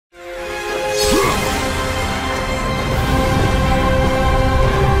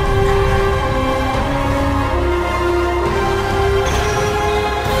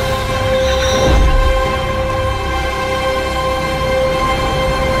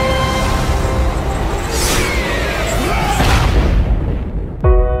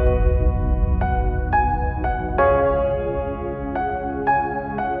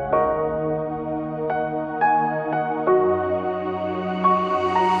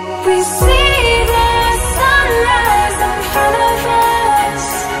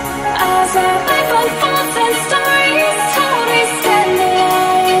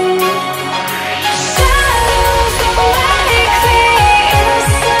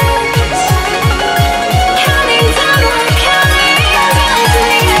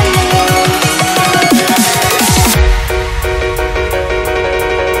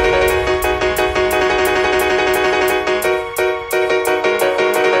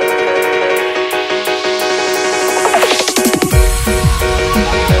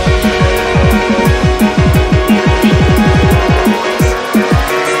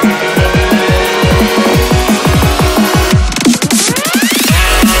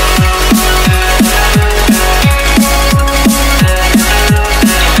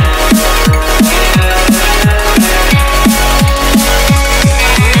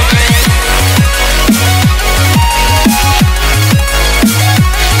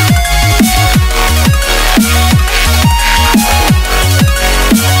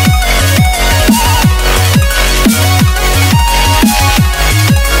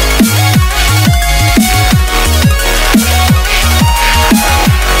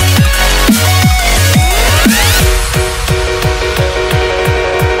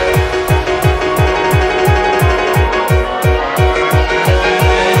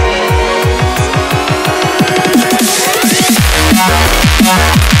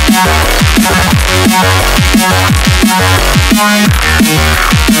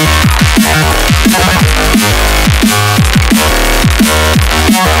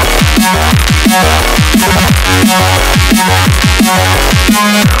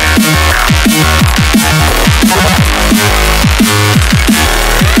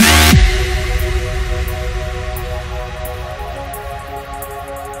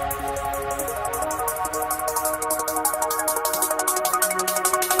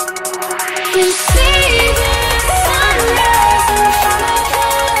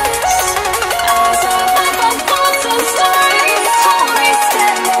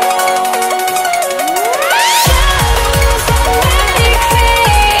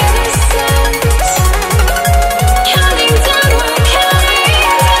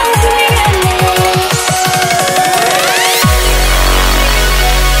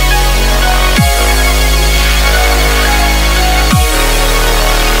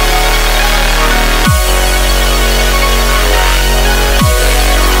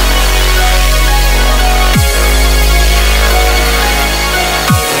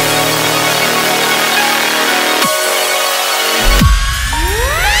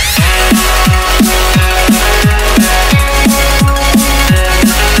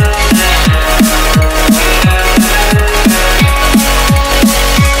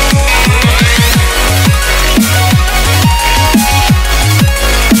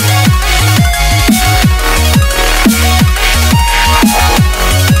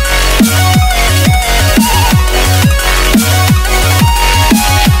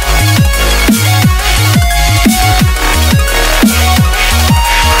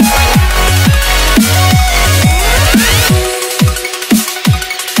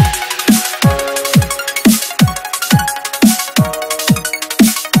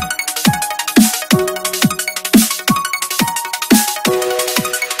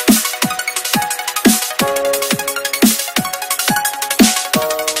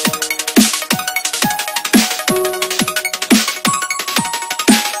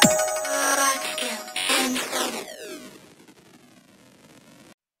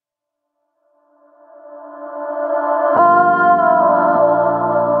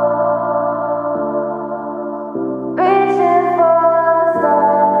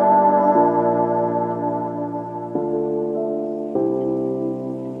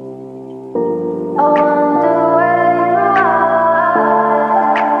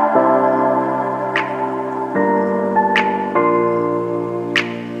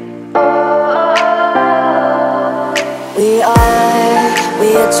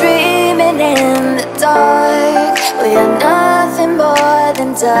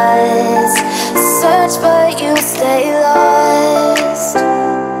does. Search but you stay lost.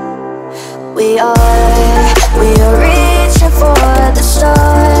 We are reaching for the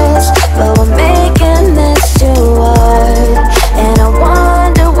stars, but we're making this too hard. And I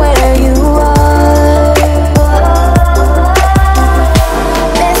wonder where you are.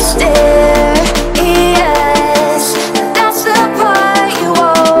 Mysterious, that's the part you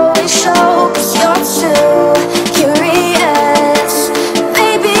always show, 'cause you're too curious.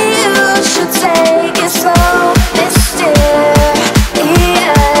 Maybe you should take it slow. Mysterious,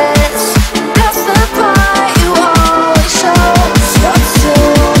 that's the part you always show, 'cause you're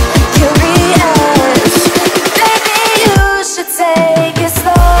too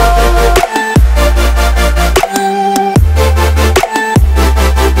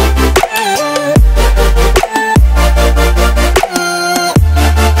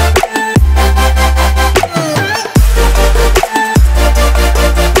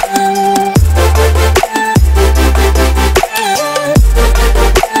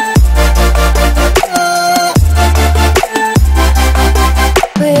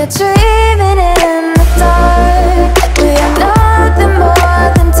We're dreaming in the dark. We are nothing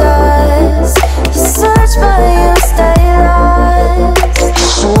more than dust. You search but you stay lost.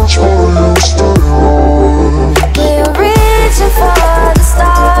 Search but you stay lost. We are reaching for the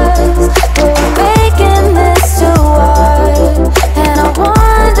stars, but we're making this too hard. And I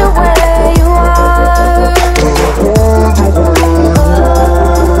wonder where you are.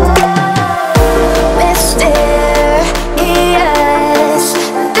 Mysterious,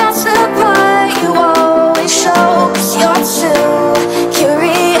 that's the part you always show. 'Cause you're too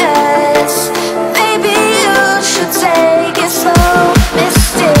curious. Maybe you should take it slow.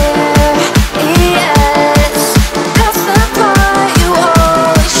 Mysterious, that's the part you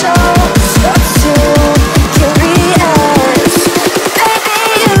always show. 'Cause you're too curious. Maybe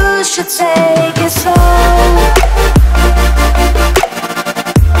you should take it slow.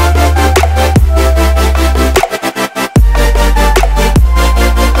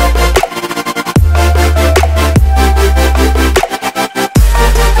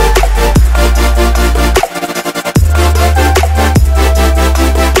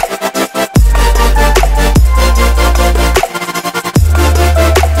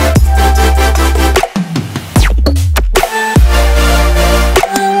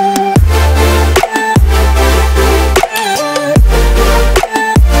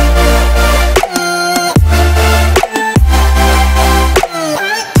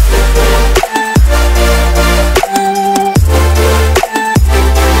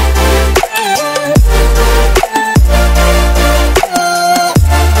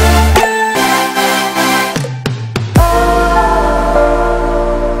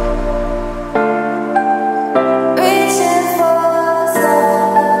 Reaching for the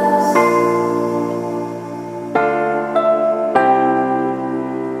stars.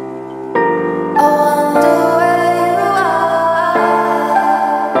 I wonder where you are.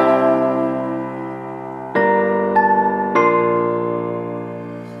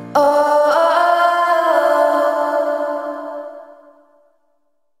 Oh.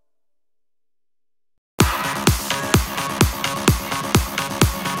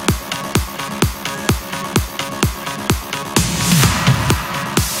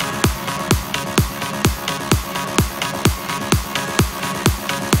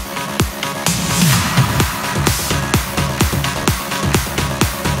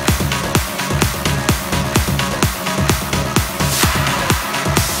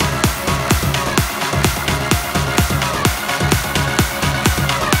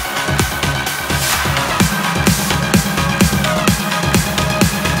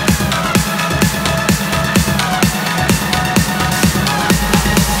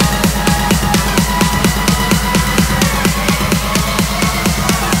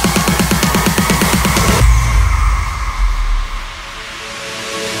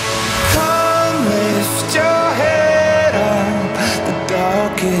 Come lift your head up. The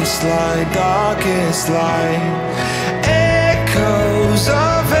darkest light. Echoes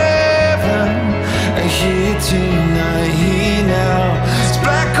of heaven are here tonight, here now. It's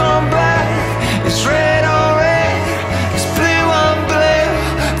black on black, it's red on red, it's blue on blue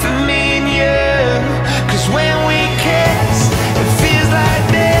for me and you. 'Cause when we kiss, it feels like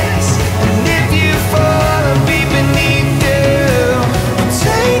this. And if you fall, I'll be beneath you.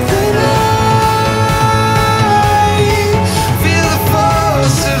 Take the night, feel the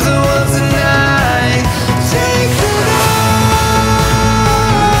force of the ones tonight. Take the night,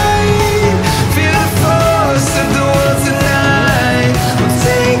 feel the force of the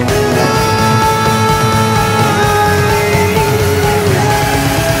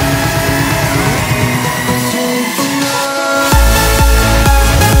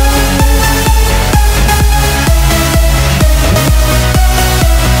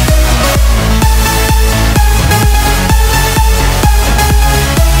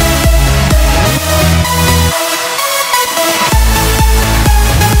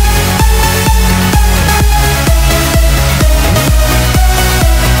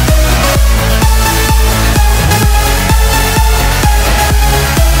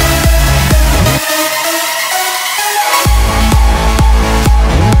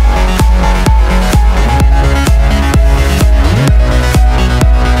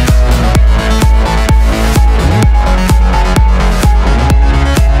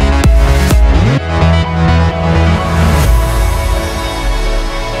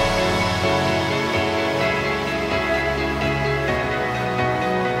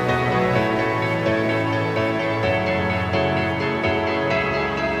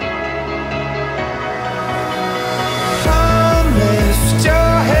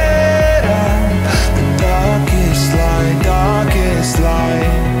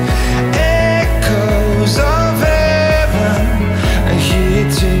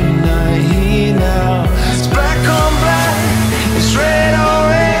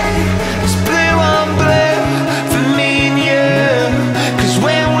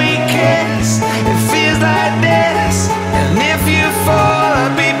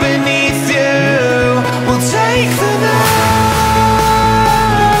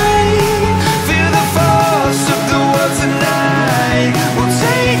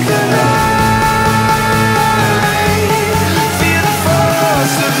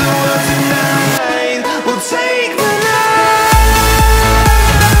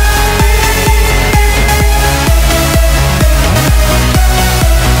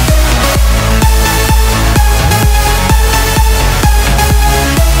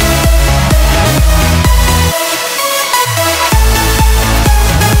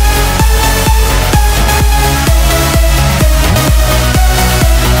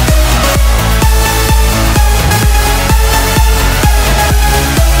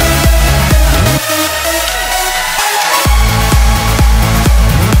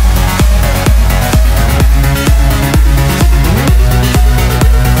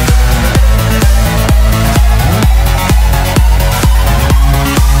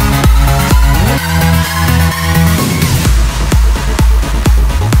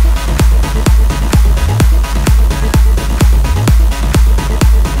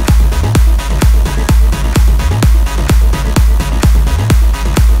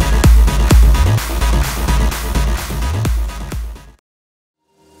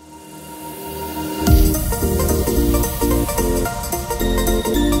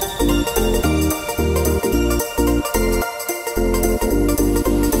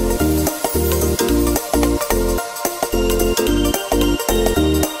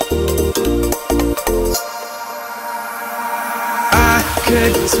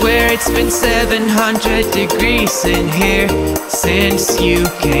swear it's been 700 degrees in here since you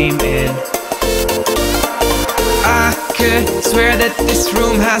came in. I could swear that this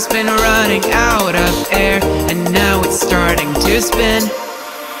room has been running out of air, and now it's starting to spin.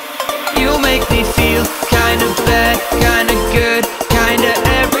 You make me feel kinda bad, kinda